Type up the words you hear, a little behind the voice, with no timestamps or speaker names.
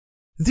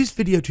This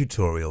video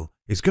tutorial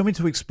is going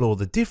to explore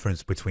the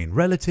difference between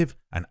relative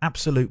and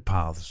absolute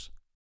paths.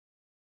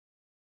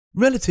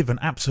 Relative and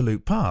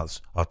absolute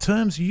paths are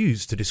terms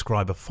used to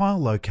describe a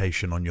file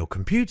location on your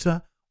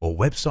computer or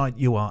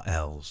website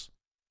URLs.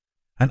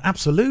 An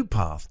absolute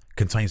path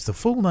contains the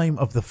full name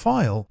of the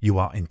file you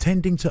are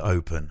intending to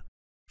open.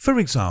 For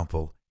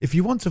example, if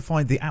you want to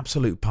find the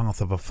absolute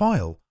path of a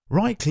file,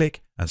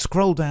 right-click and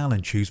scroll down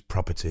and choose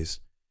Properties.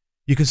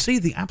 You can see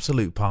the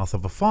absolute path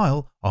of a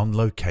file on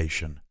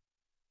Location.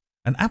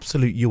 An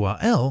absolute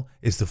URL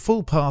is the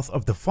full path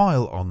of the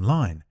file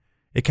online.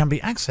 It can be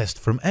accessed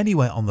from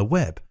anywhere on the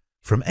web,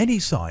 from any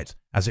site,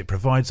 as it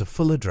provides a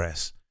full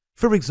address.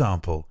 For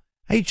example,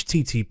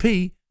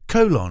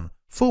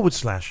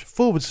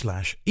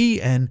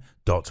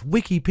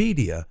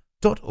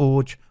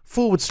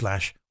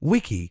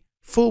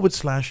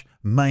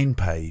 http://en.wikipedia.org/wiki/main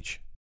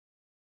page.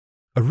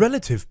 A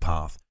relative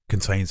path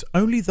contains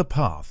only the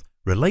path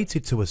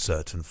related to a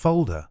certain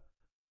folder.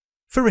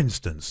 For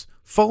instance,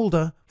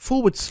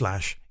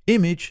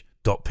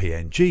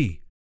 folder/image.png.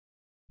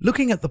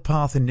 Looking at the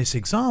path in this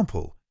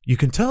example, you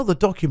can tell the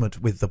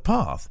document with the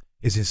path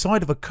is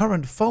inside of a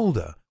current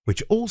folder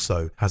which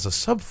also has a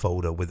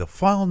subfolder with a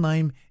file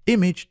name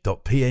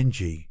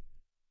image.png.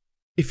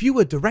 If you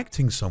were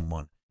directing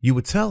someone, you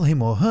would tell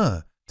him or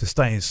her to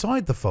stay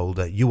inside the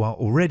folder you are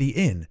already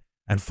in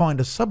and find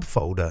a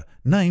subfolder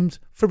named,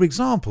 for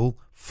example,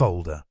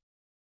 folder.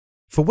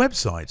 For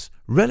websites,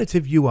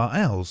 relative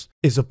URLs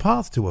is a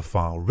path to a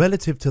file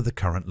relative to the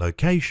current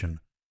location.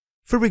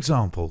 For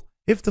example,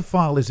 if the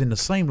file is in the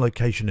same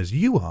location as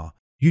you are,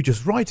 you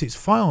just write its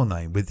file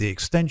name with the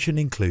extension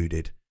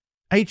included,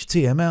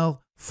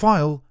 html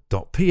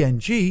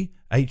file.png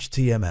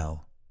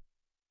html.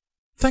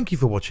 Thank you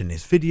for watching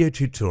this video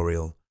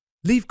tutorial.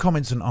 Leave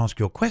comments and ask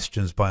your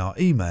questions by our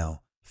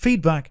email,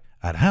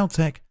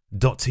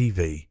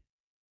 feedback@howtech.tv.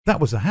 That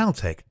was a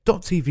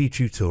HOWTECH.tv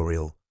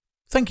tutorial.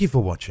 Thank you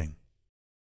for watching.